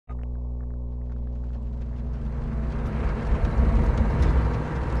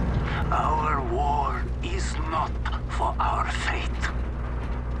is not for our fate.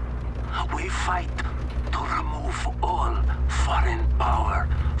 We fight to remove all foreign power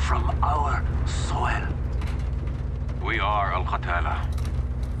from our soil. We are Al-Qatala.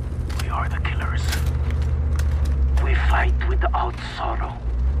 We are the killers. We fight without sorrow.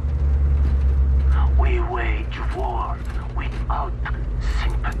 We wage war without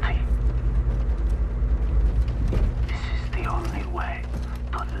sympathy. This is the only way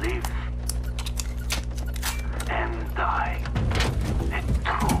to live and die a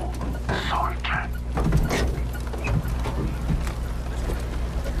true soldier.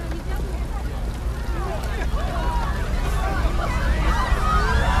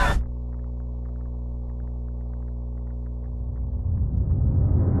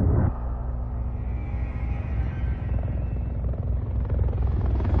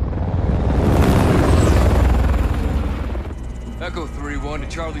 Echo 3-1 to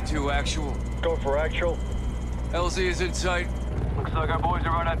Charlie 2 actual. Go for actual. LZ is in sight. Looks like our boys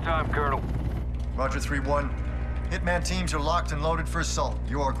are right on time, Colonel. Roger 3-1. Hitman teams are locked and loaded for assault.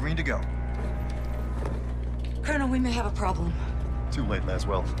 You are green to go. Colonel, we may have a problem. Too late,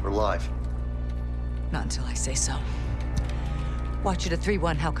 Laswell. We're live. Not until I say so. Watch it at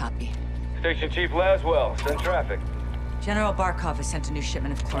 3-1, how copy? Station Chief Laswell, send traffic. General Barkov has sent a new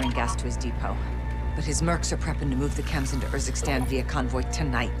shipment of chlorine gas to his depot. But his mercs are prepping to move the chems into Urzikstan via convoy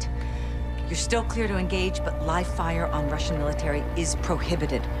tonight. You're still clear to engage, but live fire on Russian military is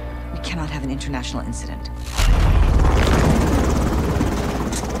prohibited. We cannot have an international incident.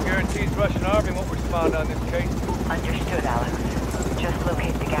 Guarantees Russian Army won't respond on this case. Understood, Alex. Just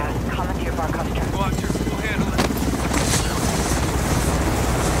locate the gas. Commandeer Barkov's truck. Watcher, we'll handle it.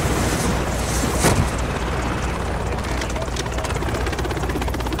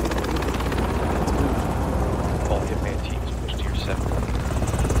 All Hitman teams push to your center.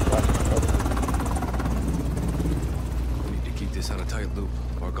 We need to keep this on a tight loop.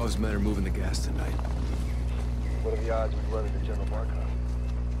 Barkov's men are moving the gas tonight. What are the odds we run into General Barkov?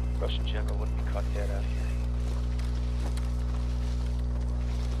 Russian general wouldn't be caught dead out here.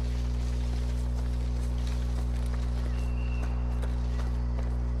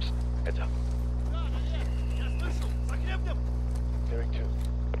 Heads up. Bearing 2.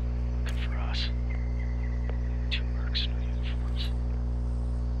 Good for us. 2 mercs, no uniforms.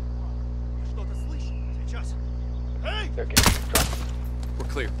 They're getting dropped. We're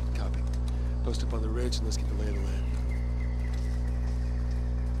clear. Copy. Post up on the ridge and let's get the lay of the land.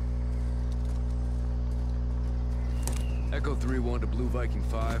 Echo 3-1 to Blue Viking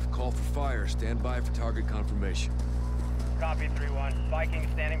 5. Call for fire. Stand by for target confirmation. Copy 3-1. Viking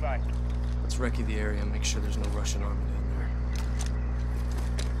standing by. Let's recce the area and make sure there's no Russian army down there.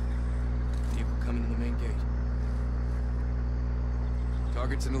 People coming in the main gate.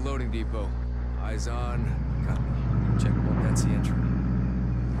 Target's in the loading depot. Eyes on. Copy. Check one, that's the entry.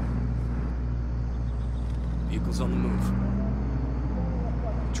 Vehicles on the move.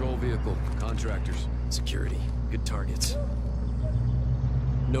 Patrol vehicle, contractors, security, good targets.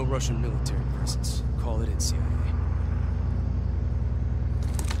 No Russian military presence. Call it in, CIA.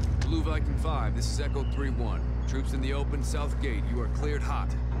 Blue Viking 5, this is Echo 3-1. Troops in the open, south gate. You are cleared hot.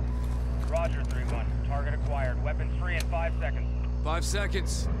 Roger 3-1. Target acquired. Weapons free in 5 seconds. 5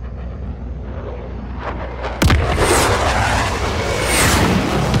 seconds.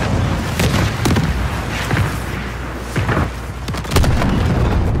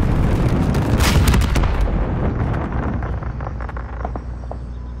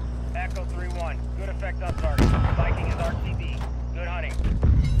 Echo 3-1. Good effect on target. Viking is RTB. Good hunting.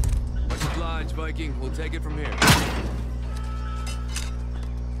 Much obliged, Viking. We'll take it from here.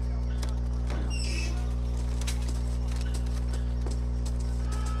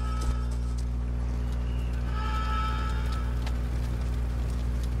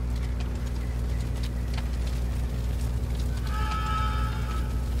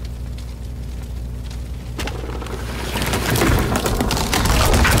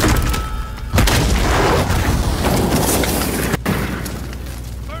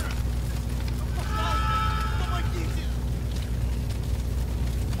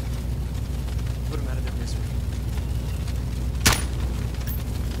 Put him out of their misery.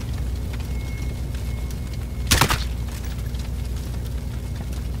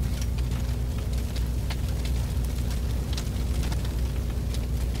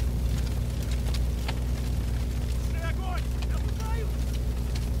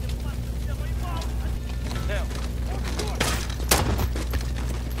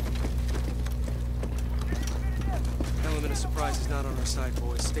 Element of surprise is not on our side,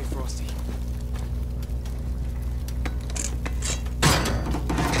 boys. Stay frosty.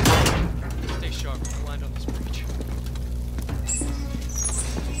 Stay sharp. We're blind on this breach.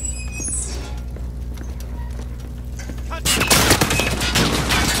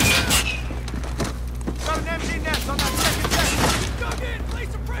 Got an empty nest on that second deck! Dug in! Lay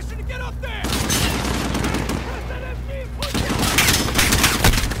some pressure to get up there! Press that MG and push it!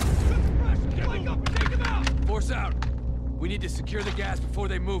 Put the pressure! Flank up and take him out! Force out! We need to secure the gas before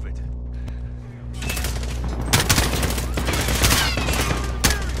they move it.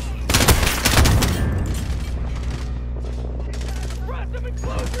 Press them and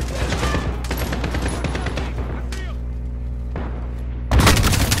close your distance!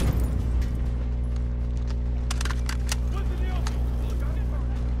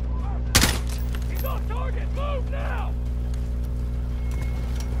 He's on target! Move now!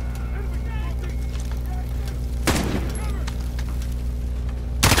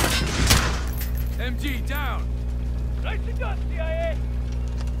 MG down! Nicely done, CIA!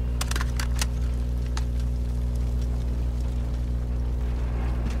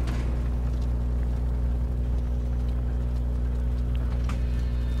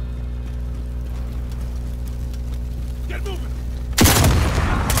 Get moving!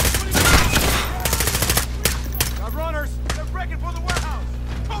 Got runners! They're breaking for the warehouse!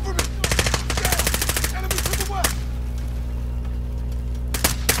 Cover me! Yes! Enemy to the west!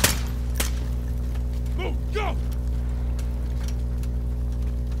 Move! Go!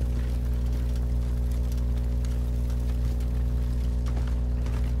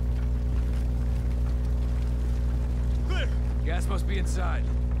 Clear! Gas must be inside.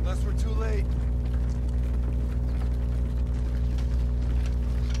 Unless we're too late.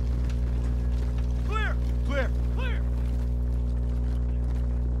 Clear! Clear! Clear!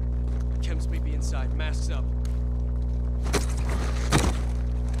 Chems may be inside. Masks up.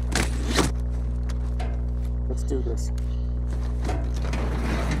 Let's do this. I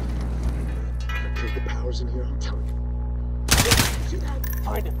think the power's in here, I'm telling you. See that?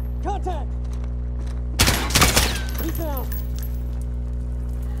 Find him. Contact! He's down.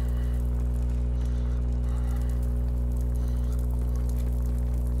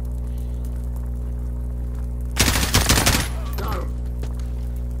 Got him.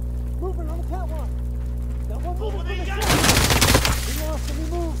 Moving on the catwalk. Got one moving from the ship. He lost him, he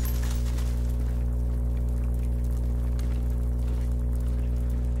moves.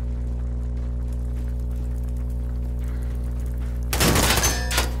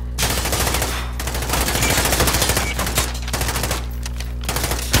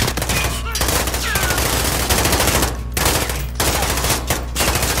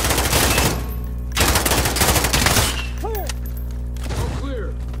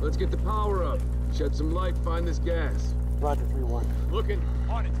 Get the power up. Shed some light, find this gas. Roger, 3-1. Looking.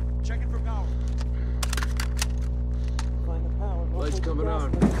 On it. Checking for power. Find the power. Lights coming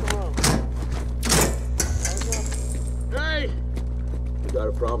on. Hey! We got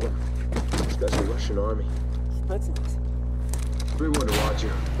a problem. Special Russian army. Spetsnaz. 3-1 to watch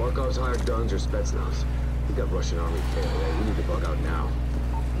you. Barkov's hired guns or Spetsnaz. We got Russian army KIA. We need to bug out now.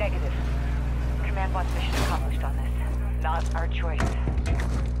 Negative. Command wants mission accomplished on this. Not our choice.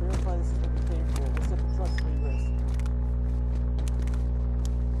 Verify this is what we came for. What's the trust-free risk?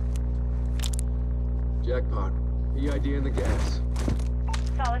 Jackpot. EID in the gas.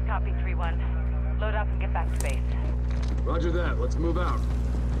 Solid copy, 3-1. Load up and get back to base. Roger that. Let's move out.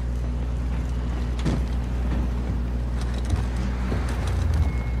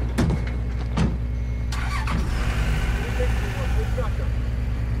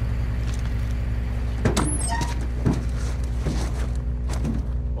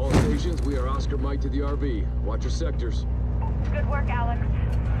 All stations, we are Oscar Mike to the RV. Watch your sectors. Good work, Alex.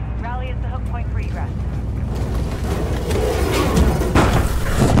 Rally is the hook point for egress.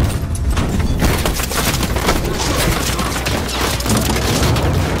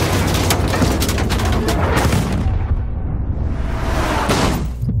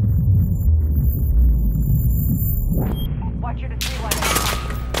 Watch your to 3-1.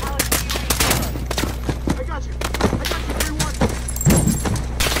 Alex, I got you. I got you, 3-1.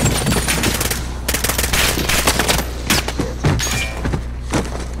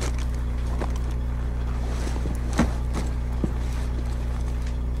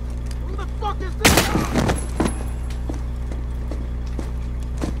 Who the fuck is this?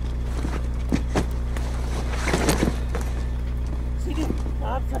 Sige,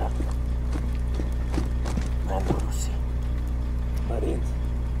 naapsara. Nandurusi. Marines.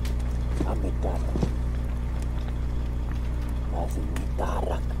 Amerikano. Masih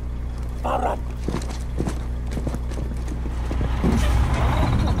ditarak. Barat.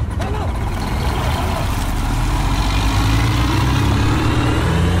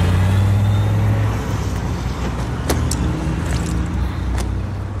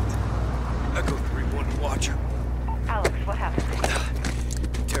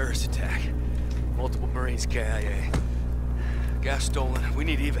 Marines KIA. Gas stolen. We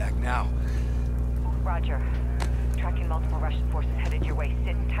need evac now. Roger. Tracking multiple Russian forces headed your way.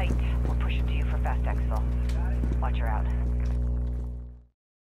 Sit tight. We're pushing to you for fast exfil. Watch her out.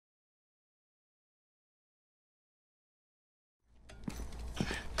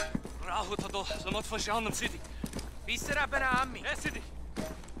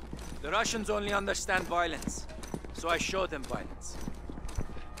 The Russians only understand violence, so I show them violence.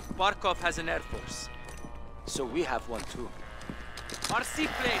 Barkov has an air force, so we have one too. Our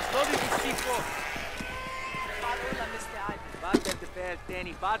seaplanes loaded with C4.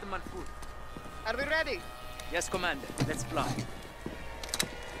 Are we ready? Yes, Commander. Let's fly.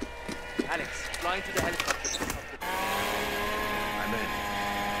 Alex, fly into the helicopter. I'm in.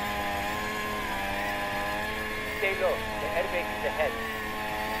 Stay low. The airbase is ahead.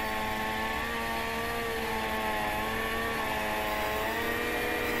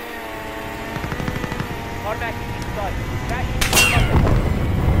 Tarmac is installed. Crash into the helicopter.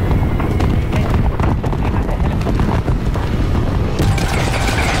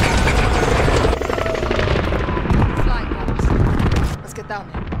 Let's get down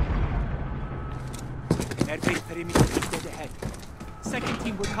there. Airbase perimeter is dead ahead. Second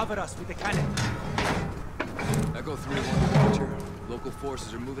team will cover us with the cannon. Echo 3-1 Roger. Local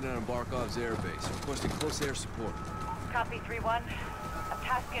forces are moving in on Barkov's airbase, requesting close air support. Copy 3-1. I'm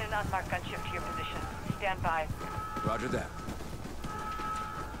tasking an unmarked gunship to your position. Stand by. Roger that.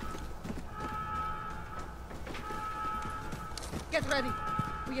 Get ready.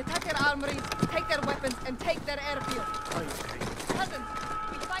 We attack their armories, take their weapons, and take their airfield. Cousins,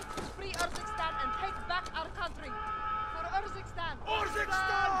 we fight to free Urzikstan and take back our country. For Urzikstan!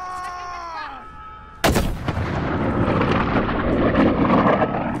 Urzikstan!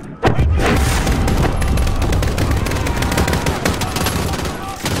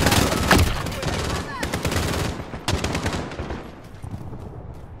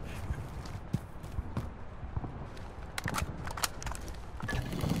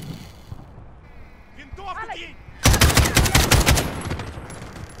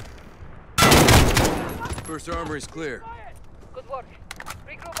 First armory's clear. Good work.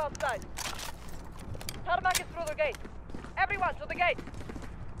 Regroup outside. Tarmac is through the gate. Everyone to the gate.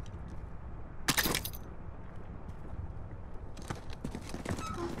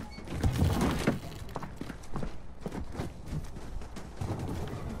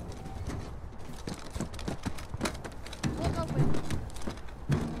 Walk open.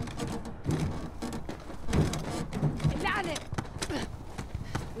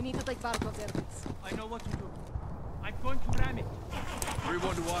 We need to take Barkov's airbase. I know what to do. I'm going to ram it.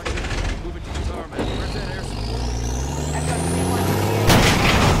 3-1 to Washington. Moving to the tarmac. Where's that air support? Echo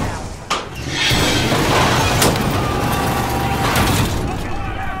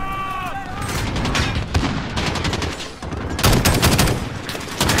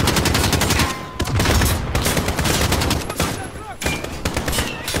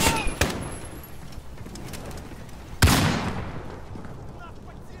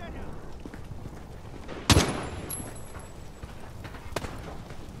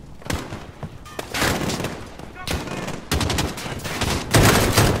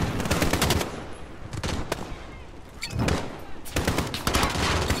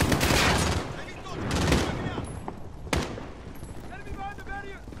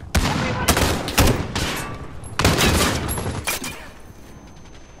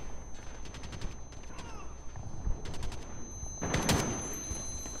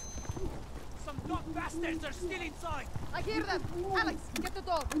Bastards are still inside! I hear them! Alex, get the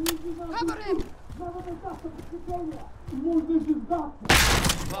door! Cover him!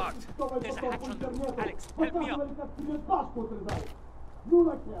 Locked. There's a hatch on the roof. Alex, help me up.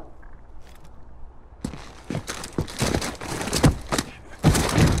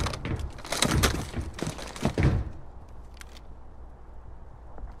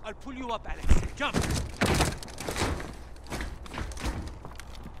 I'll pull you up, Alex. Jump!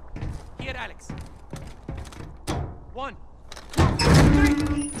 Here, Alex. 1, 2,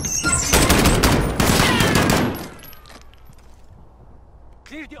 3!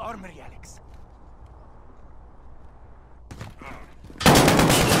 Clear the armory, Alex.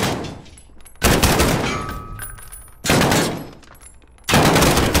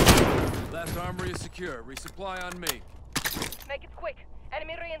 Last armory is secure. Resupply on me. Make it quick.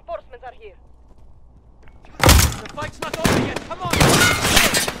 Enemy reinforcements are here. The fight's not over yet. Come on!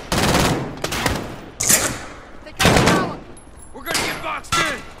 They cut the power! We're gonna get boxed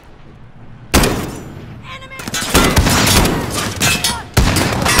in! Enemy!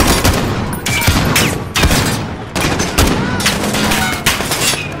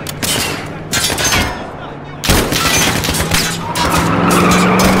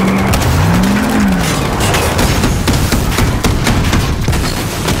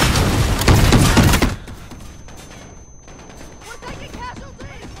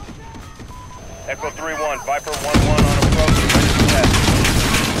 Echo 3-1, Viper 1-1 on approach.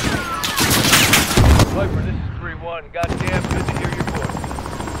 Viper, this is 3-1. Goddamn good to hear your voice.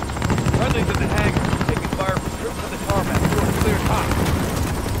 Friendly's in the hangar, taking fire from troops on the tarmac. We're cleared hot.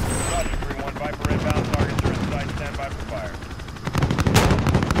 Roger, 3-1, Viper inbound. Targets are inside. Stand by for fire.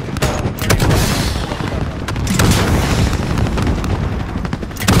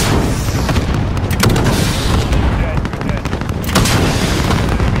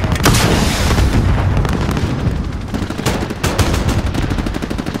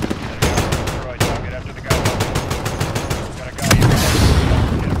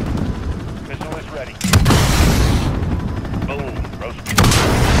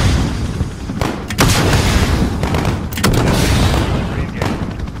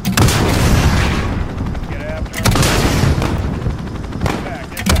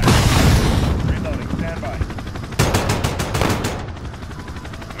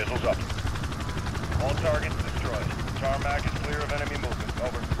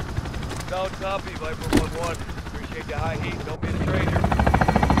 Copy, Viper 1-1. Appreciate the high heat. Don't be a stranger.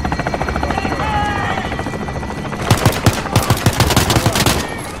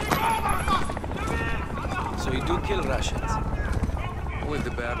 So you do kill Russians? With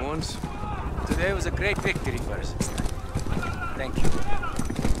the bad ones? Today was a great victory for us. Thank you.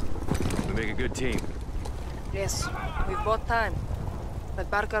 We make a good team. Yes, we've bought time. But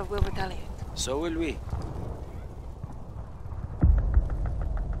Barkov will retaliate. So will we.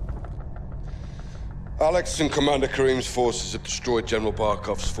 Alex and Commander Karim's forces have destroyed General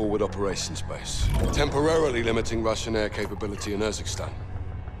Barkov's forward operations base, temporarily limiting Russian air capability in Urzikstan.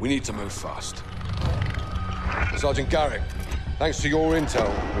 We need to move fast. Sergeant Garrick, thanks to your intel,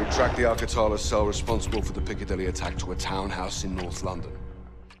 we tracked the Al-Qatala cell responsible for the Piccadilly attack to a townhouse in North London.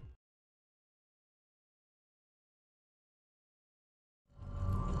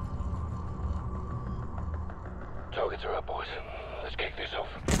 Targets are up, boys. Let's kick this off.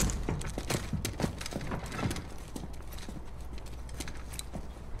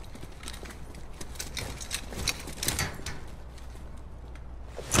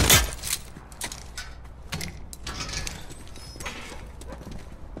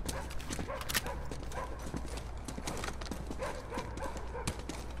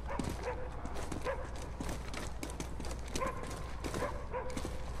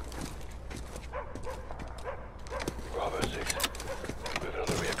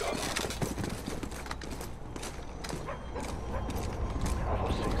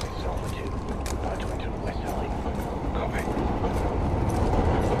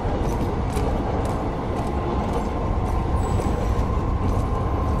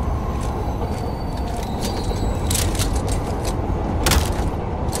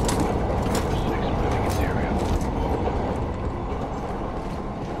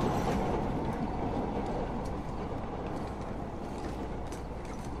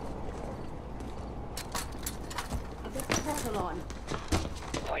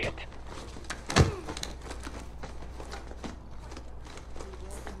 Quiet.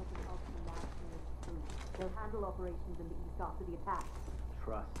 They'll handle operations in the east after the attack.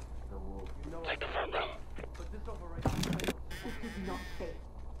 Trust the wolf. Take the front room. But this operation... This is not safe.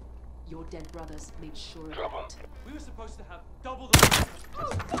 Your dead brothers made sure of Trouble. that. We were supposed to have double the...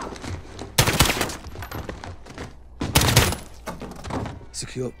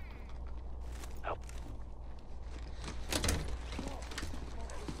 Secure.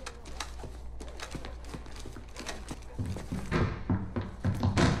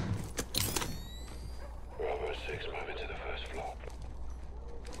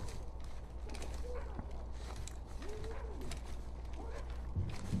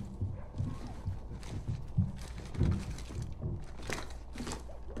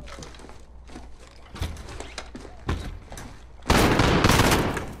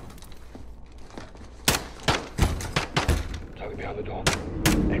 Behind the door.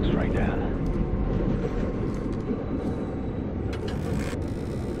 X-ray down.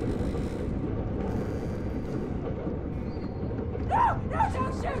 No! No,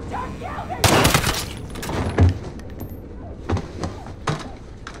 don't shoot! Don't kill me!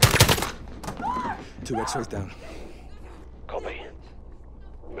 2 X-rays down. Copy.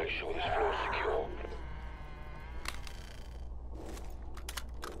 Make sure this floor's secure.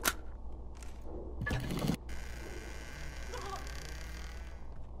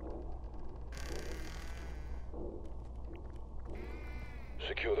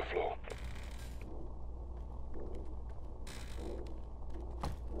 Secure the floor.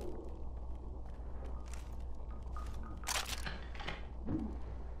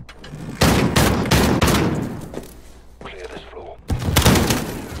 Clear this floor.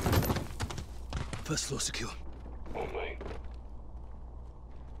 First floor secure. On me.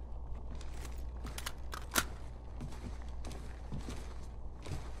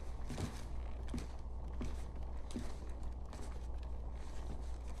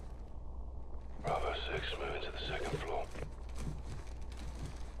 Bravo 6, moving to the second floor.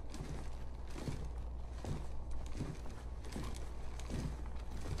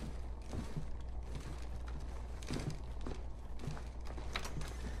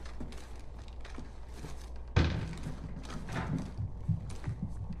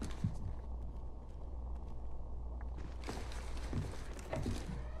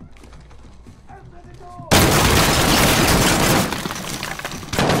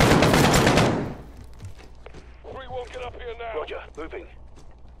 Roger, moving.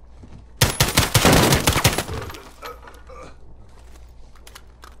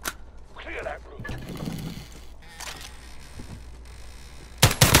 Clear that room.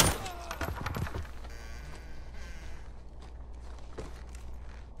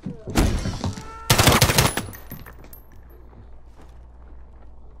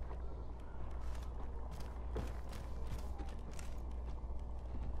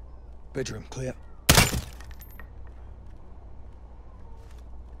 Bedroom clear.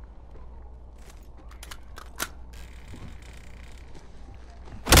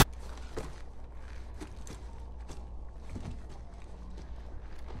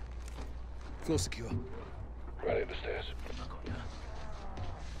 Floor secure. Right at the stairs.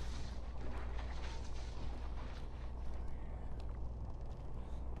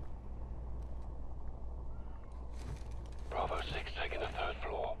 Bravo 6 taking the third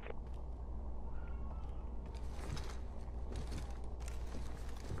floor.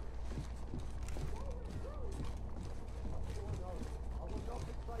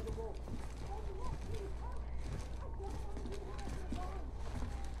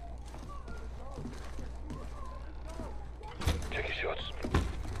 Take your shots.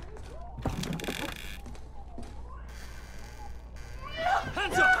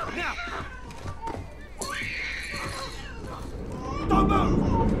 Hands up! Now! Don't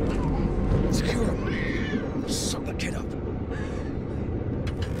move! Secure him. Suck the kid up.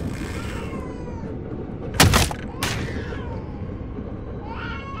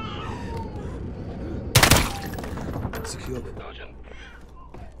 Secure. Sergeant.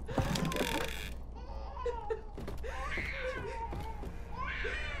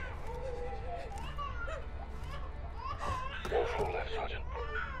 One floor left, Sergeant.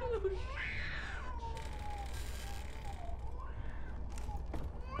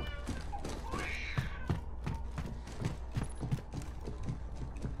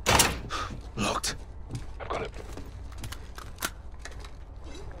 Locked. I've got it.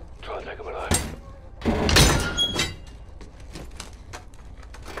 Try and take him alive.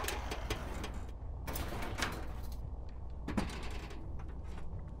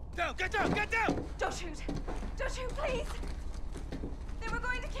 Down! Get down! Get down! Don't shoot! Don't shoot, please! They were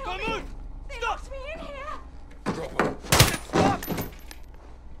going to kill Don't me! move! They Stop! locked me in here! Drop him. Stop!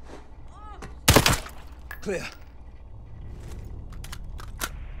 Clear.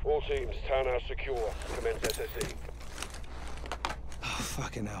 All teams, townhouse secure. Commence SSE. Oh,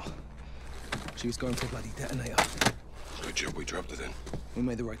 fucking hell. She was going for a bloody detonator. Good job we dropped it in. We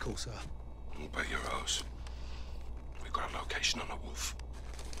made the right call, sir. We'll bet your O's. We've got a location on the wolf.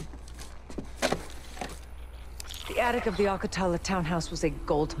 The attic of the Al-Qatala townhouse was a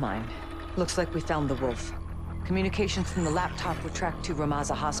gold mine. Looks like we found the wolf. Communications from the laptop were tracked to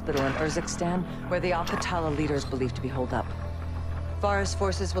Ramaza Hospital in Urzikstan, where the Al-Qatala leader is believed to be holed up. Farah's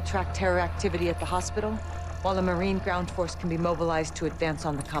forces will track terror activity at the hospital, while a Marine ground force can be mobilized to advance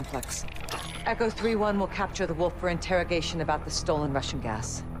on the complex. Echo 3-1 will capture the wolf for interrogation about the stolen Russian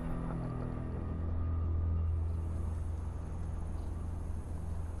gas.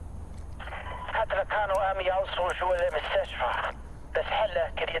 حتى كانوا عم يوصلوا جوا المستشفى بس هلا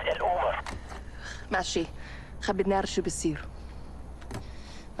كرهت الامور. ماشي. خبي نعرف شو بيصير.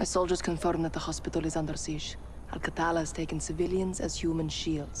 My soldiers confirm that the hospital is under siege. Al-Qatala has taken civilians as human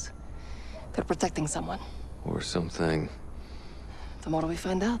shields. They're protecting someone. Or something. Tomorrow we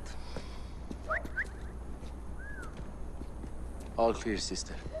find out. All clear,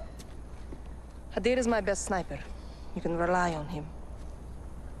 sister. Hadir is my best sniper. You can rely on him.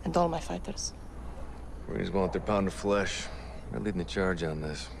 And all my fighters. Marines want their pound of flesh. We're leading the charge on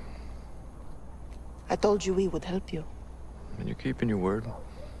this. I told you we would help you. And you're keeping your word?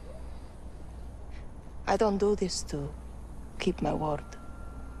 I don't do this to keep my word.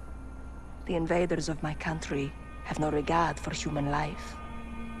 The invaders of my country have no regard for human life.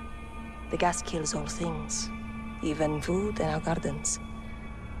 The gas kills all things, even food in our gardens.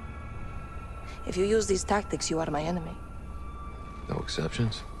 If you use these tactics, you are my enemy. No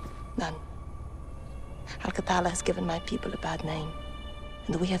exceptions? None. Al-Qatala has given my people a bad name,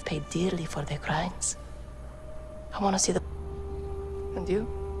 and we have paid dearly for their crimes. I want to see the... And you?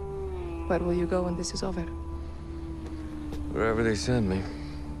 Where will you go when this is over? Wherever they send me.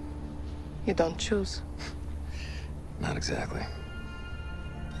 You don't choose. Not exactly.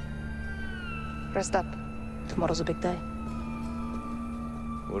 Rest up. Tomorrow's a big day.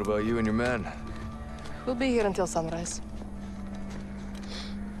 What about you and your men? We'll be here until sunrise.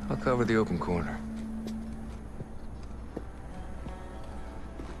 I'll cover the open corner.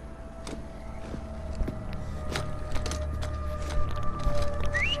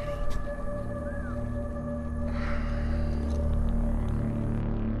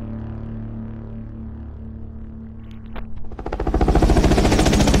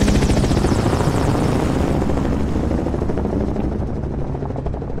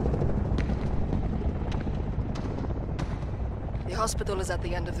 The hospital is at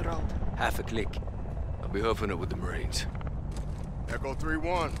the end of the road. Half a click. I'll be hoofing it with the Marines. Echo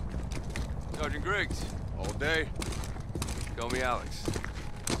 3-1. Sergeant Griggs. All day. Call me Alex.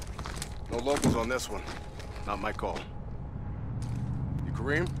 No locals on this one. Not my call. You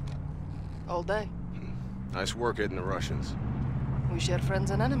Kareem? All day. Nice work hitting the Russians. We share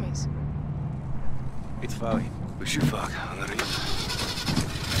friends and enemies. It's fine. We should fuck.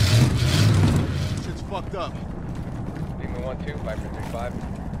 Shit's fucked up. Demon 1-2, Viper 3-5.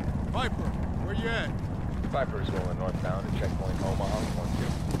 Viper, where you at? Viper is rolling northbound at checkpoint Omaha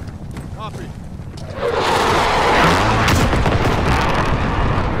 1-2. Copy.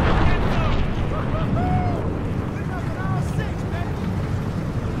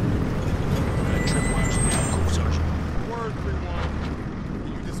 Word 3-1.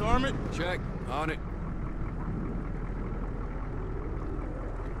 Can you disarm it? Check. On it.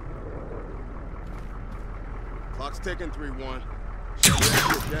 Clock's ticking 3-1.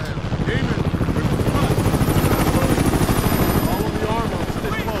 Down. Demon! Follow the armor.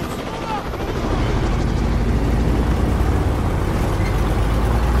 Stay close.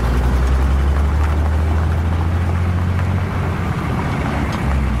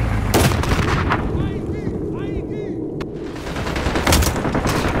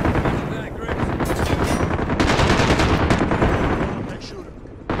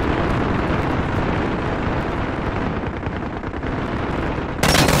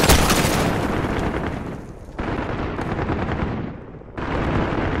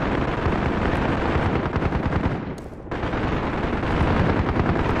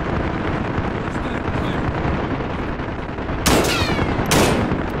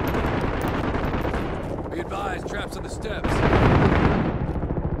 Traps on the steps.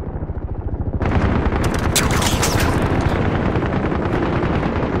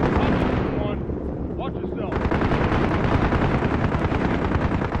 Watch yourself.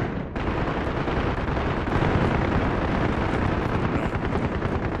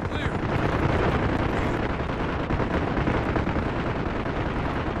 Clear.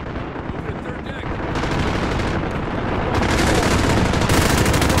 Moving to third deck.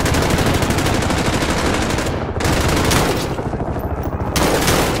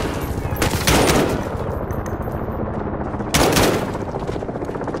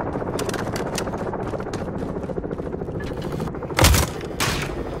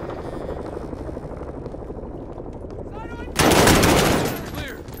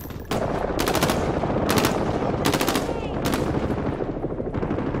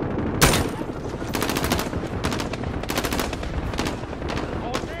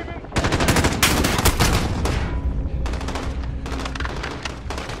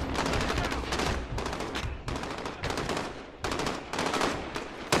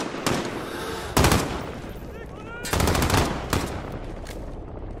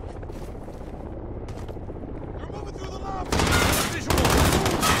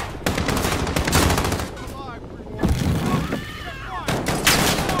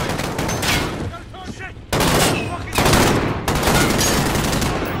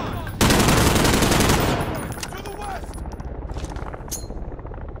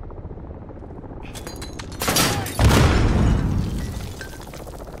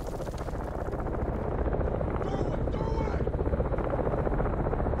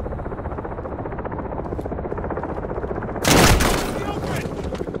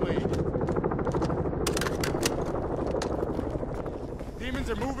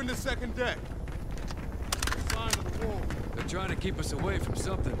 They're moving to second deck. Sign of the wolf. They're trying to keep us away from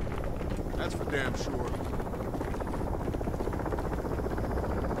something. That's for damn sure.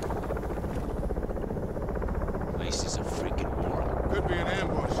 This is a freaking war. Could be an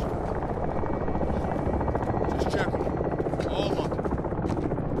ambush.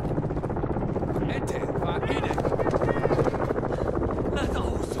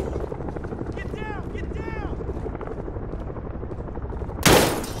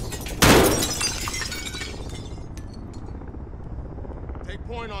 Take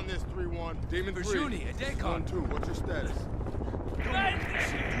point on this, 3-1. Demon 3. Juni, a Decon. 1-2, what's your status? Do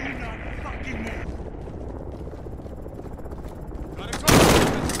not fucking move. Got it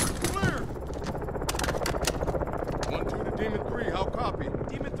covered. Clear. 1-2 to Demon 3. How copy?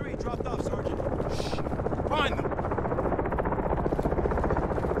 Demon 3 dropped off, Sergeant. Shh. Find them.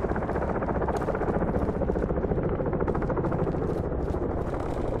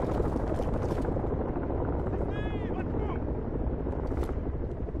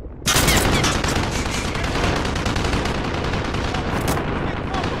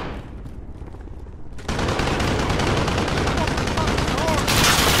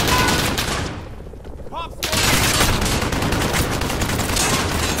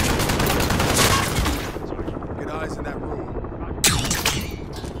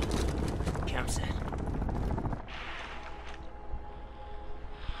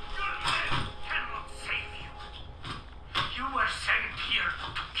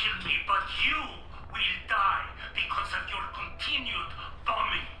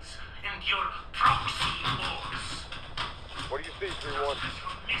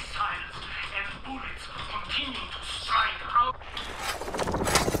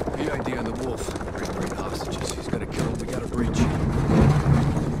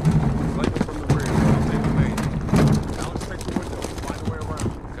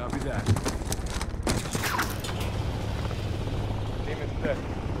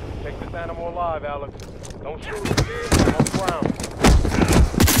 Alex. Don't shoot. I'm on the ground.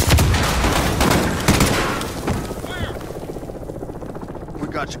 We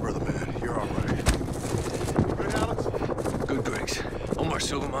got you, brother man. You're all right. Good, Alex? Good, Griggs. Omar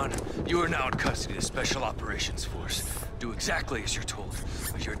Suleiman, you are now in custody of the Special Operations Force. Do exactly as you're told,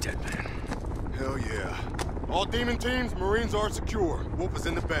 or you're a dead man. Hell yeah. All demon teams, Marines are secure. Wolf is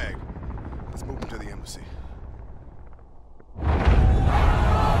in the bag. Let's move him to the embassy.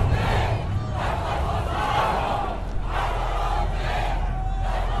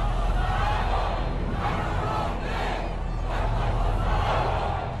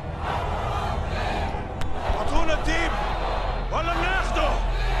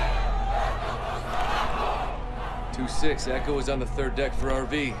 Echo is on the third deck for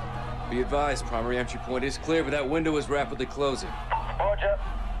RV. Be advised, primary entry point is clear, but that window is rapidly closing. Roger.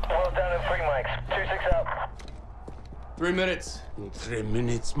 Well down in 3 mics. 2-6 out. 3 minutes. In 3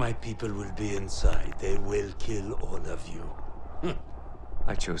 minutes, my people will be inside. They will kill all of you.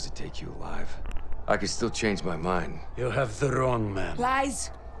 I chose to take you alive. I could still change my mind. You have the wrong man.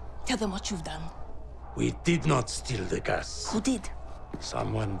 Lies. Tell them what you've done. We did not steal the gas. Who did?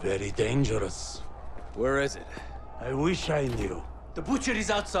 Someone very dangerous. Where is it? I wish I knew. The butcher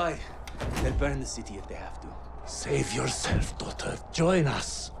is outside. They'll burn the city if they have to. Save yourself, daughter. Join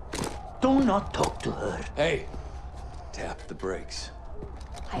us. Do not talk to her. Hey, tap the brakes.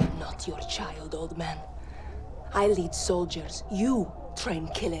 I am not your child, old man. I lead soldiers. You train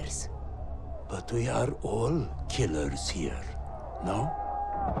killers. But we are all killers here, no?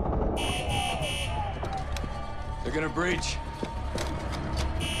 They're gonna breach.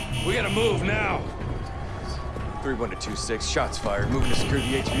 We gotta move now. 3-1 to 2-6, shots fired. Moving to secure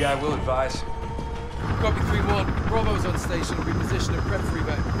the HVI, will advise. Copy 3-1. Bravo's on station. Will be positioned and prep for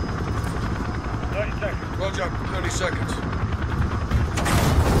evac. 30 seconds. Roger, 30 seconds.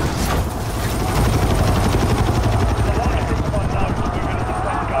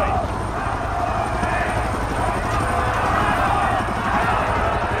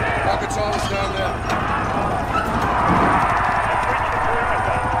 Rockets all is down there.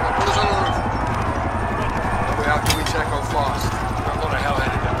 Put us on the roof. We have to reach Echo fast. Got a lot of hell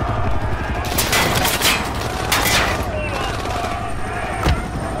headed down.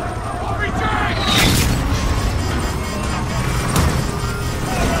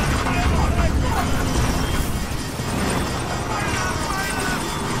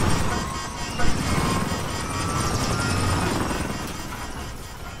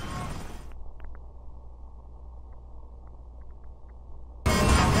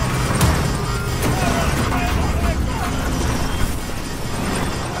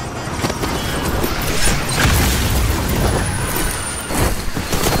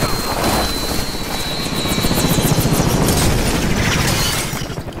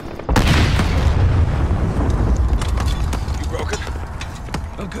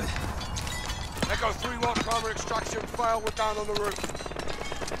 We're down on the roof.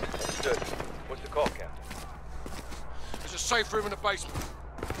 Good. What's the call, Captain? There's a safe room in the basement.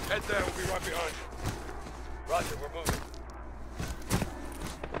 Head there, we'll be right behind you. Roger, we're moving.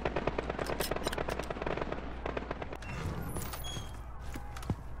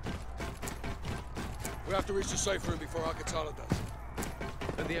 We have to reach the safe room before Al-Qatala does.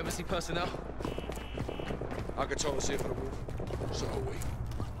 Are the embassy personnel? I can totally see it for the wolf. So are we.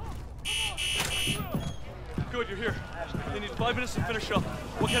 Good, you're here. They need 5 minutes to finish up.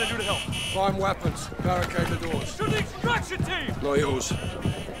 What can I do to help? Find weapons. Barricade the doors. To the extraction team! Not yours.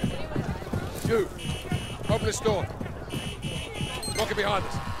 You. Open this door. Lock it behind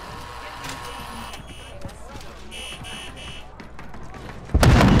us.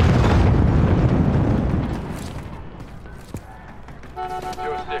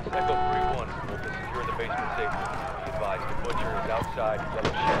 Echo 3-1. Wolf is secure in the basement safely. Be advised, the butcher is outside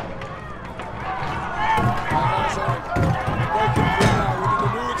yellow shack. Eyes on him. Break him through now. We need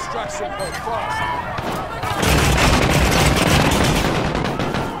a new extraction point. Fast.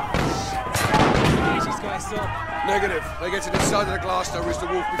 These guys up. Negative. They get to this side of the glass, they'll reach the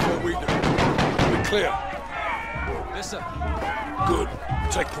wolf before we do. We're clear. Yes, sir. Good.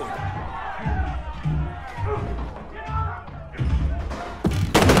 Take point.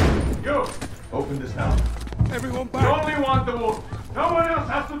 You! Open this now. Everyone back! You only want the wolf. No one else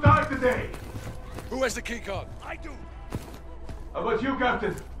has to die today. Who has the key card? I do. How about you,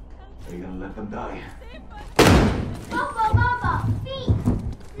 Captain? Are you gonna let them die? Baba! Feet!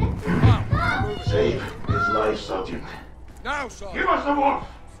 Save his life, Sergeant. Now, Sergeant! Give us the wolf!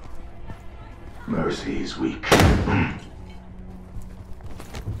 Mercy is weak.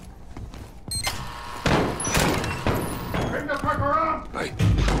 Bring the truck around! Hey,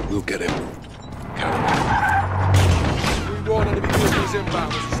 we'll get him. Carry him. We warn enemy forces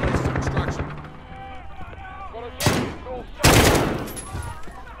inbound as the status of extraction.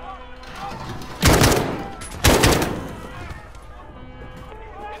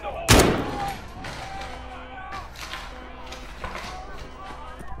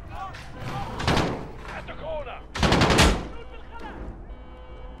 At the corner!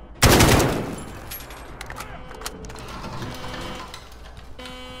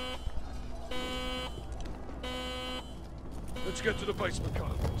 Let's get to the basement,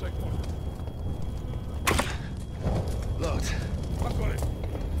 Kyle. Take one. Locked. I've got it.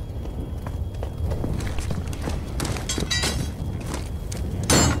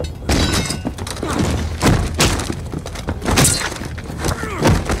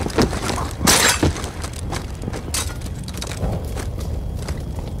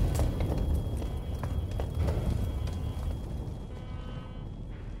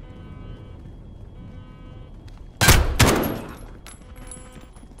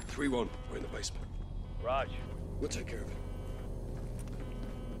 We're in the basement. Raj. We'll take care of it.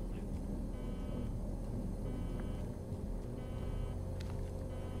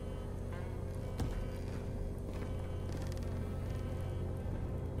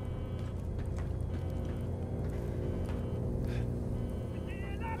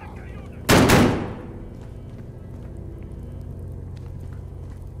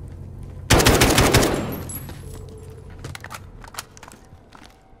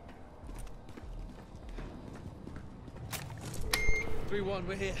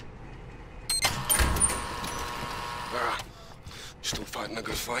 We're here. Lara, still fighting a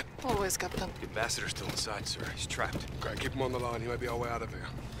good fight? Always, Captain. The ambassador's still inside, sir. He's trapped. Great, keep him on the line. He may be our way out of here.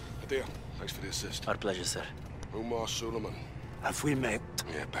 Adir, thanks for the assist. Our pleasure, sir. Umar Suleiman. Have we met?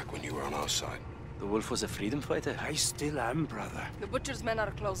 Yeah, back when you were on our side. The wolf was a freedom fighter? I still am, brother. The butcher's men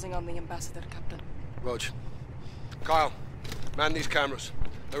are closing on the ambassador, Captain. Rog. Kyle, man these cameras.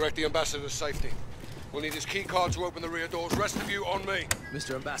 Direct the ambassador's safety. We'll need his key card to open the rear doors. Rest of you on me.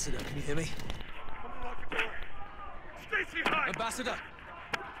 Mr. Ambassador, can you hear me? Stacy, hide! Ambassador!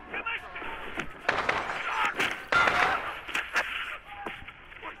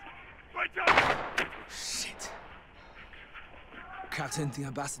 Right down! Shit. Captain, the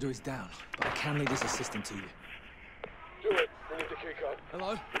ambassador is down, but I can lead his assistant to you. Do it. We need the key card.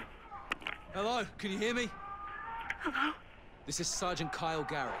 Hello? Hello? Can you hear me? Hello? This is Sergeant Kyle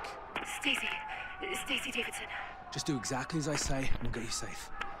Garrick. Stacy Davidson. Just do exactly as I say, and we'll get you safe.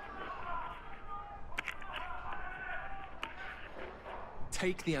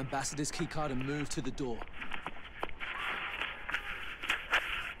 Take the ambassador's keycard and move to the door.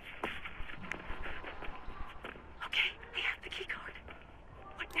 Okay, I have the keycard.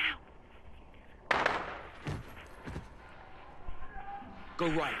 What now? Go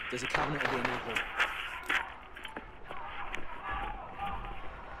right. There's a cabinet at the end of the hall.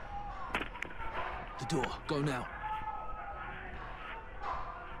 The door. Go now.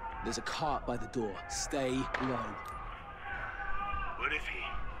 There's a cart by the door. Stay low. What is he?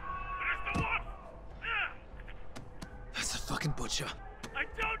 Where's the wolf? That's the fucking butcher. I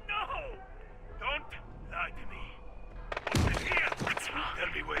don't know! Don't lie to me. Wolf is here! What's wrong?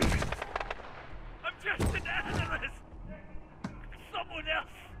 Tell me where. I'm just an analyst! Someone else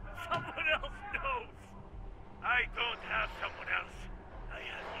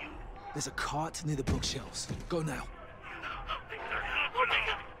There's a cart near the bookshelves. Go now. Oh my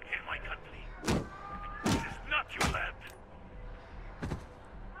God! In my country. This is not your land.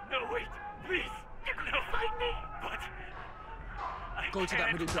 No, wait, please. They're gonna find me. But I Go to that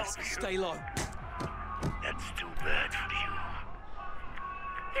can't middle desk. help you. Stay low. That's too bad for you.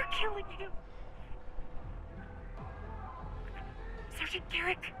 They're killing you. Sergeant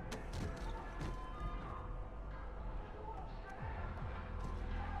Garrick.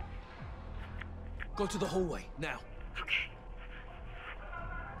 Go to the hallway, now. Okay.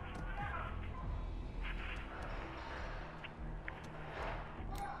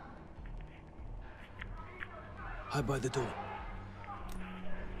 Hide by the door.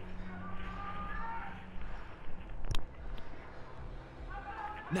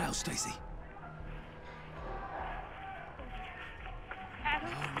 Now, Stacy.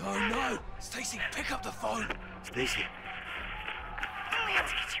 No! Stacy, pick up the phone! Stacy. We have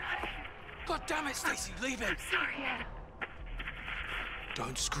to get you out of here. God damn it, Stacy, leave it! I'm sorry, Adam.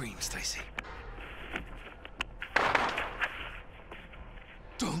 Don't scream, Stacy.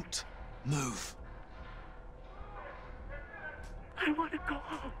 Don't move. I want to go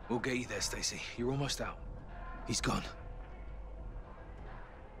home. We'll get you there, Stacy. You're almost out. He's gone.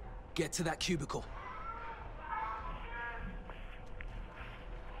 Get to that cubicle.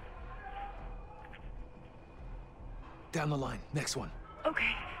 Down the line. Next one.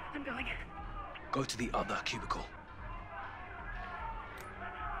 Okay, I'm going. Go to the other cubicle.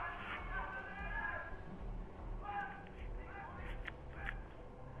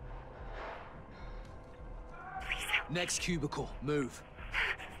 Please help. Next cubicle. Move.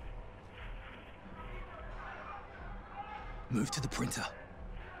 Move to the printer.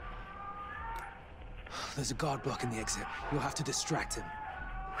 There's a guard blocking the exit. You'll have to distract him.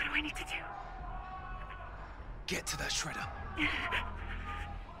 What do I need to do? Get to that shredder.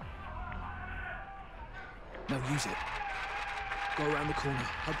 Now use it. Go around the corner,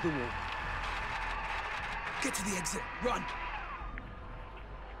 hug the wall. Get to the exit. Run!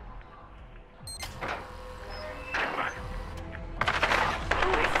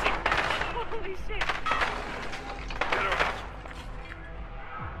 Holy shit! Get her out.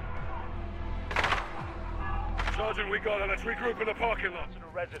 Sergeant, we got her. Let's regroup in the parking lot. To the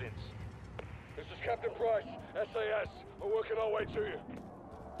residence. This is Captain Price, SAS. We're working our way to you.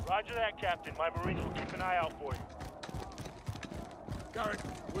 Roger that, Captain. My Marines will keep an eye out for you. Garrett,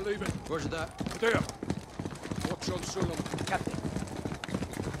 we're leaving. Roger that. There. Watch on Sulam. Captain.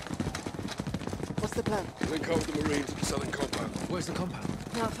 What's the plan? Link over the Marines at the southern compound. Where's the compound?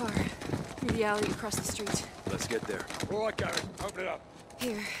 Not far. Through the alley across the street. Let's get there. All right, Garrett. Open it up.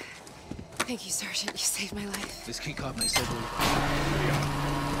 Here. Thank you, Sergeant. You saved my life. This keycard may save all.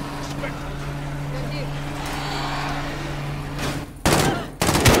 Respect. Thank you.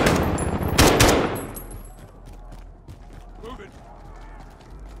 Move it.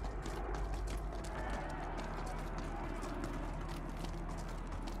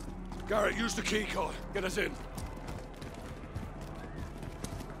 Garrett, use the key card. Get us in.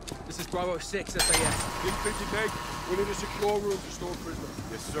 This is Bravo 6, SAS. Infantry Meg, we need a secure room to store prisoners.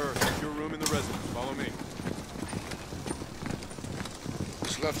 Yes, sir. Secure room in the residence. Follow me.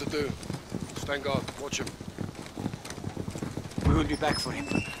 What's left to do? Stand guard. Watch him. We will be back for him.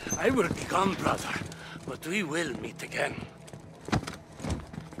 I will be gone, brother, but we will meet again.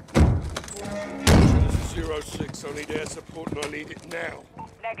 This is 06. I need air support and I need it now.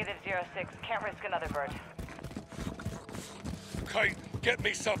 Negative 06. Can't risk another bird. Kate, get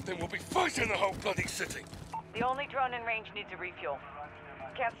me something. We'll be fighting the whole bloody city. The only drone in range needs a refuel.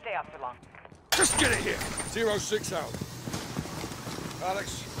 Can't stay up for long. Just get it here. 06 out.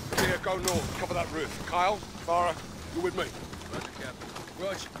 Alex, here, go north. Cover that roof. Kyle, Farah, you with me? Roger, Captain.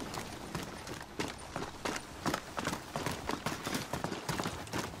 Roger.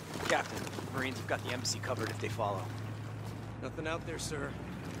 Captain, Marines have got the embassy covered if they follow. Nothing out there, sir.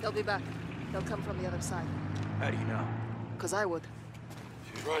 They'll be back. They'll come from the other side. How do you know? 'Cause I would.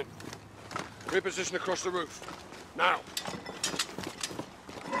 She's right. Reposition across the roof. Now.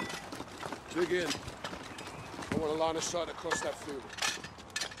 Dig in. I want a line of sight across that field.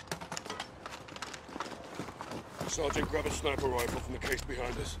 Sergeant, grab a sniper rifle from the case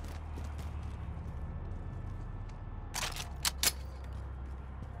behind us.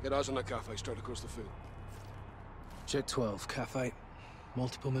 Get eyes on that cafe straight across the field. Check 12, cafe.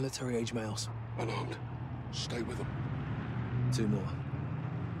 Multiple military-age males. Unarmed. Stay with them. 2 more.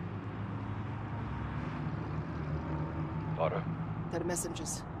 Potter, They're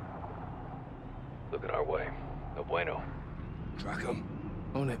messengers. looking our way. No bueno. Track them.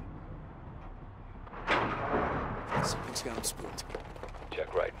 On it. Something's got him spooked.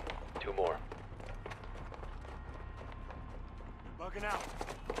 Check right. 2 more. Bugging out.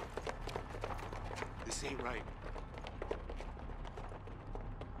 This ain't right.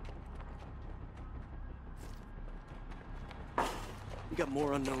 We got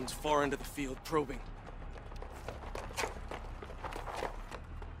more unknowns far into the field, probing.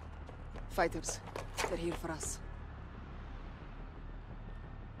 Fighters. They're here for us.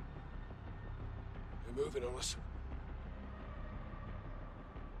 They're moving on us.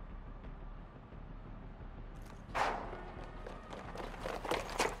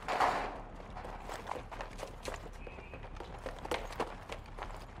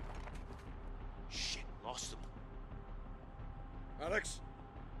 Shit, lost them. Alex?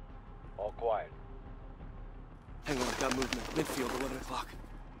 All quiet. Hang on, got movement. Midfield, 11 o'clock.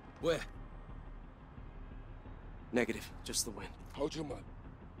 Where? Negative, just the wind. Hold your mud.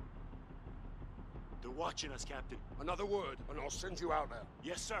 They're watching us, Captain. Another word, and I'll send you out there.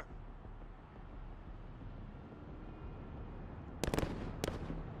 Yes, sir.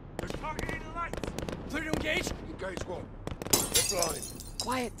 They're targeting the lights. Clear to engage? Engage one. They're blind.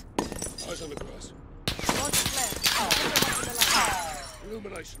 Quiet. Eyes on the grass.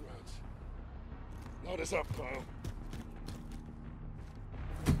 Illumination rounds. Load us up, Kyle.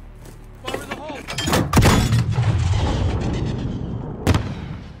 Fire in the hole!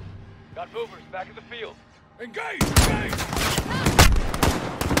 Got movers back in the field. Engage! Engage!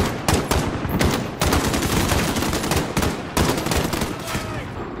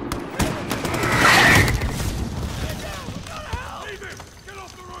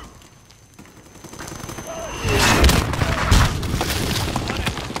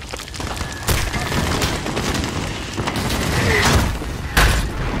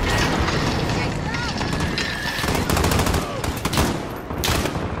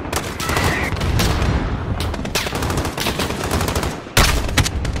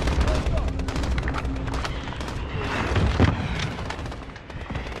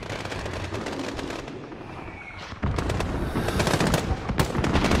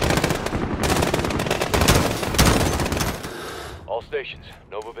 Stations,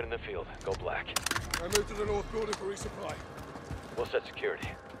 no movement in the field. Go black. I move to the north building for resupply. We'll set security.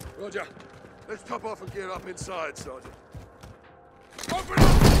 Roger. Let's top off and gear up inside, Sergeant. Open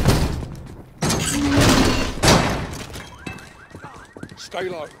up! Stay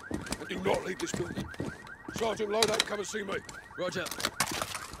low, and do not leave this building. Sergeant, load up, come and see me. Roger.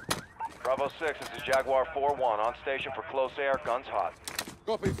 Bravo 6, this is Jaguar 4-1, on station for close air, guns hot.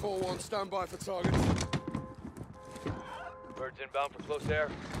 Copy 4-1, stand by for target. Birds inbound for close air.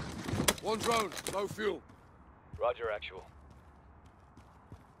 One drone, low fuel. Roger, actual.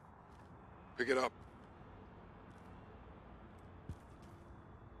 Pick it up.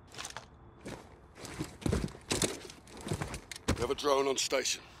 We have a drone on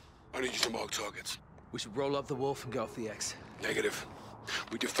station. I need you to mark targets. We should roll up the wolf and go off the X. Negative.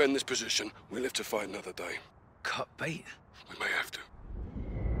 We defend this position, we live to fight another day. Cut bait? We may have to.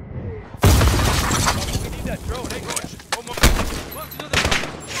 We need that drone. Hey, Roach. One more. Close to the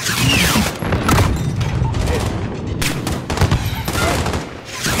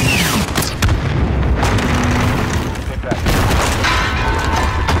Get back.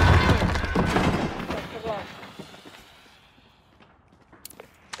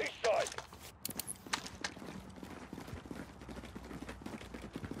 East side.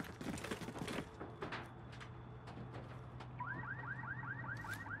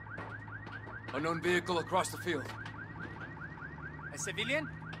 Unknown vehicle across the field. A civilian?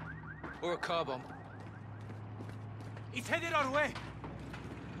 Or a car bomb. He's headed our way.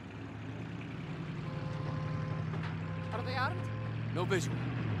 Are they armed? No visual.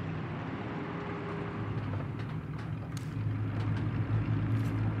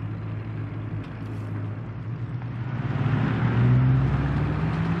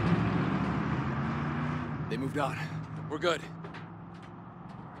 They moved on. We're good.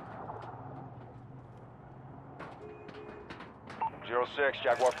 Zero 06,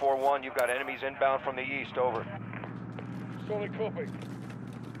 Jaguar 4-1, you've got enemies inbound from the east, over. Solid copy.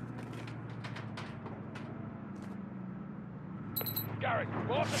 Garrick,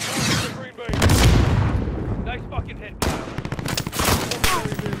 mark the target for Green Bay. nice fucking hit, Kyle.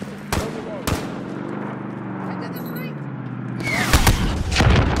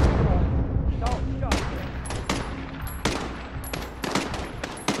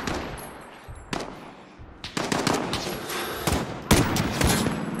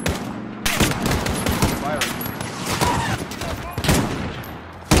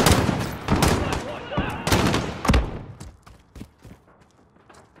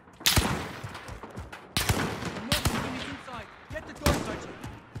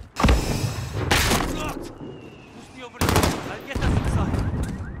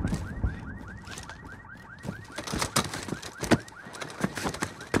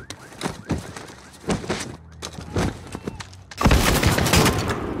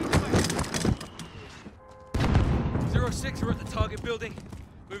 building.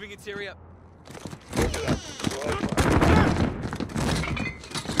 Moving interior.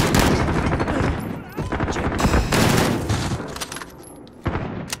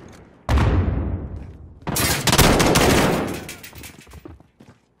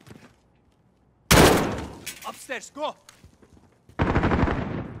 Upstairs, go!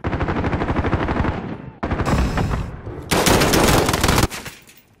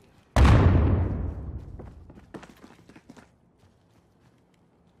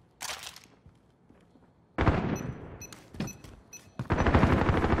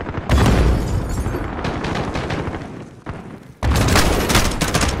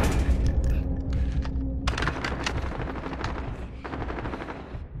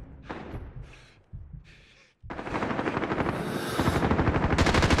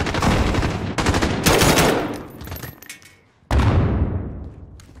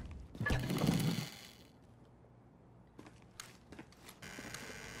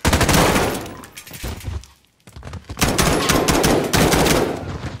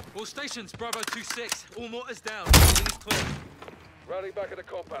 All stations, Bravo 2-6. All mortars down. Building is clear. Rally back at the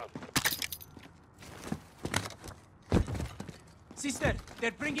compound. Sister,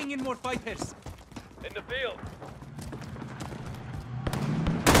 they're bringing in more fighters. In the field.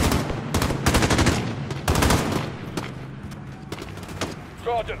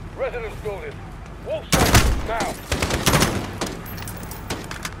 Sergeant, residence building. Wolf side, now.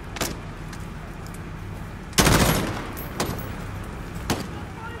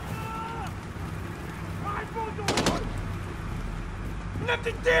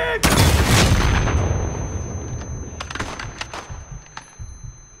 Nothing dead!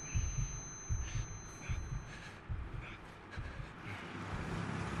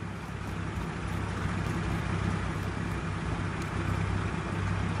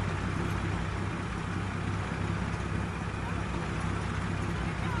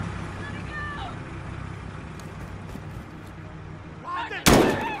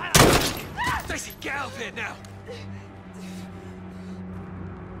 Stacy, get out of here now!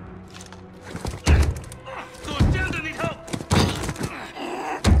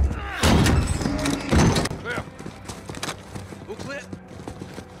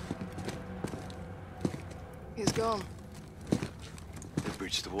 He's gone. They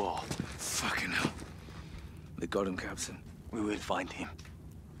breached the wall. Fucking hell. They got him, Captain. We will find him.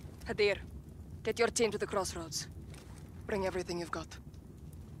 Hadir, get your team to the crossroads. Bring everything you've got.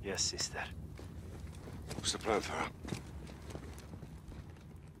 Yes, sister. What's the plan, Farah?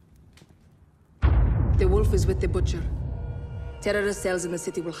 The wolf is with the butcher. Terrorist cells in the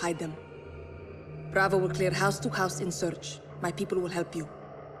city will hide them. Bravo will clear house to house in search. My people will help you.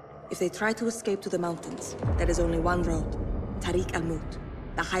 If they try to escape to the mountains, there is only one road. Tariq al-Mut,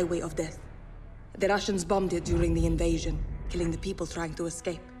 the highway of death. The Russians bombed it during the invasion, killing the people trying to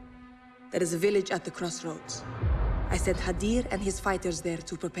escape. There is a village at the crossroads. I sent Hadir and his fighters there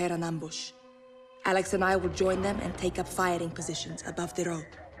to prepare an ambush. Alex and I will join them and take up firing positions above the road,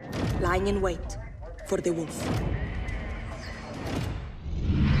 lying in wait for the wolf.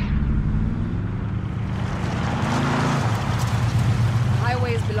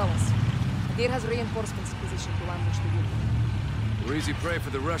 Highway is below us. Hadir has reinforcements in position to ambush the wolf. We're easy prey for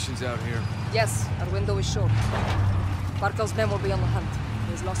the Russians out here. Yes, our window is short. Barkov's men will be on the hunt.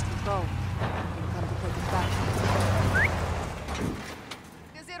 He's lost control. He'll come to take it back.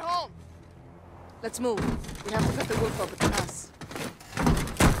 Is it home? Let's move. We have to cut the wolf off at the pass.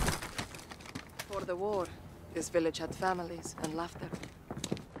 For the war, this village had families and laughter.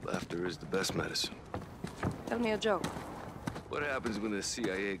 Laughter is the best medicine. Tell me a joke. What happens when the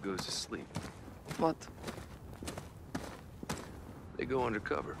CIA goes to sleep? What? They go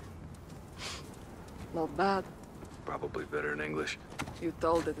undercover. Not bad. Probably better in English. You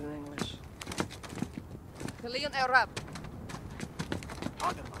told it in English. Kalian Arab.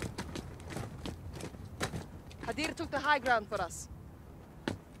 Hadir took the high ground for us.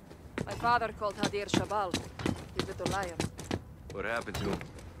 My father called Hadir Shabal, the little lion. What happened to him?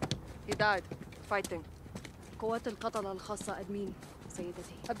 He died, fighting. قوات القتلة الخاصة أدمين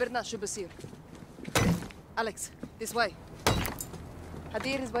سيدتي. خبرنا شو بصير. Alex, this way.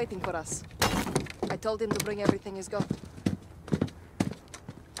 Hadir is waiting for us. I told him to bring everything he's got.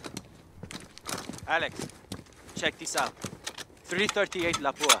 Alex, check this out. 338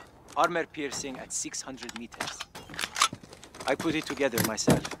 Lapua, armor piercing at 600 meters. I put it together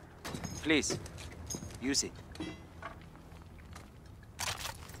myself. Please, use it.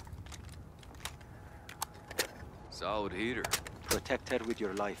 Solid heater. Protect her with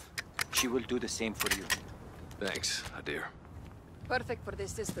your life. She will do the same for you. Thanks, Hadir. Perfect for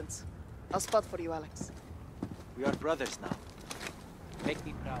this distance. I'll spot for you, Alex. We are brothers now. Make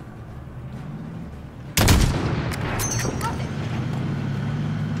me proud.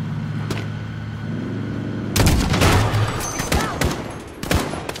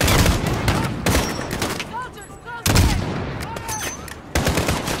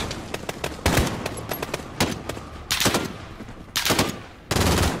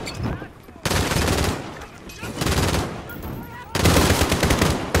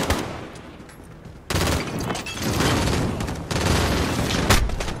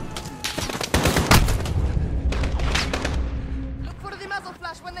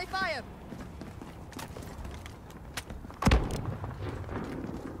 When they fire.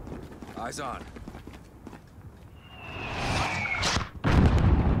 Eyes on.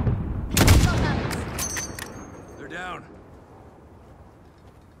 They're down.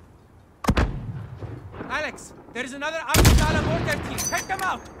 Alex, there is another Al-Qatala mortar team. Check them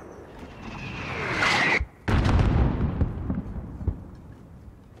out.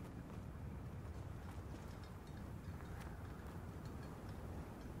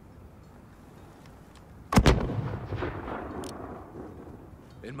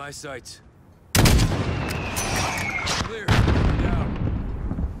 In my sights. Clear. Down.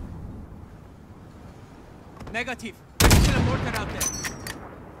 Negative. There's still a mortar out there.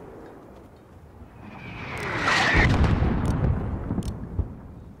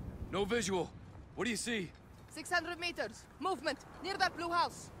 No visual. What do you see? 600 meters. Movement. Near that blue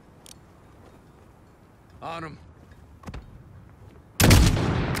house. On them.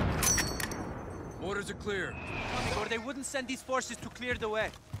 Mortars are clear. Or they wouldn't send these forces to clear the way.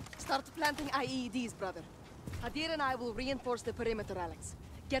 Start planting IEDs, brother. Hadir and I will reinforce the perimeter, Alex.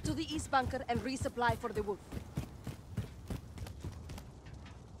 Get to the east bunker and resupply for the wolf.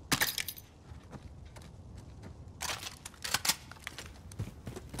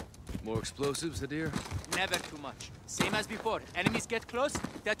 More explosives, Hadir? Never too much. Same as before. Enemies get close,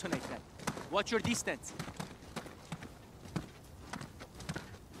 detonate them. Watch your distance.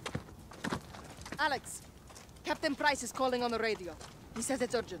 Alex, Captain Price is calling on the radio. He says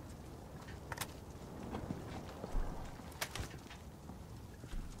it's urgent.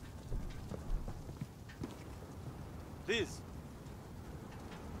 Please.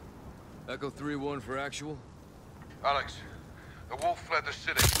 Echo 3-1 for actual. Alex, the wolf fled the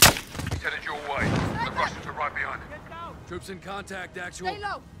city. He's headed your way. The Russians are right behind him. Troops in contact, actual. Stay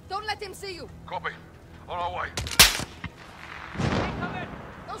low. Don't let him see you. Copy. On our way.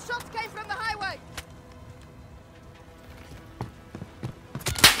 Those shots came from the highway.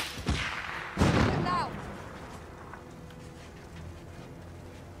 Now.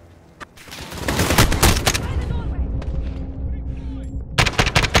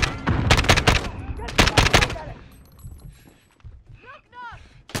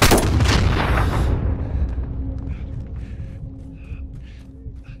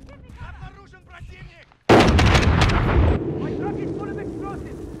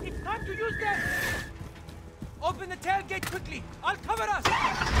 Open the tailgate quickly. I'll cover us.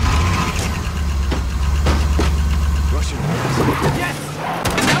 Russian. Yes.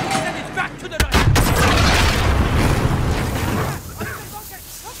 Now we send it back to the Russians.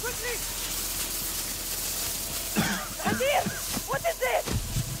 Come quickly. Hadir! What is this?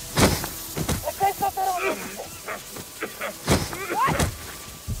 What?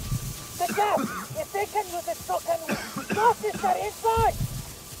 The gas! If they can use it, so can we. Ghosts are inside!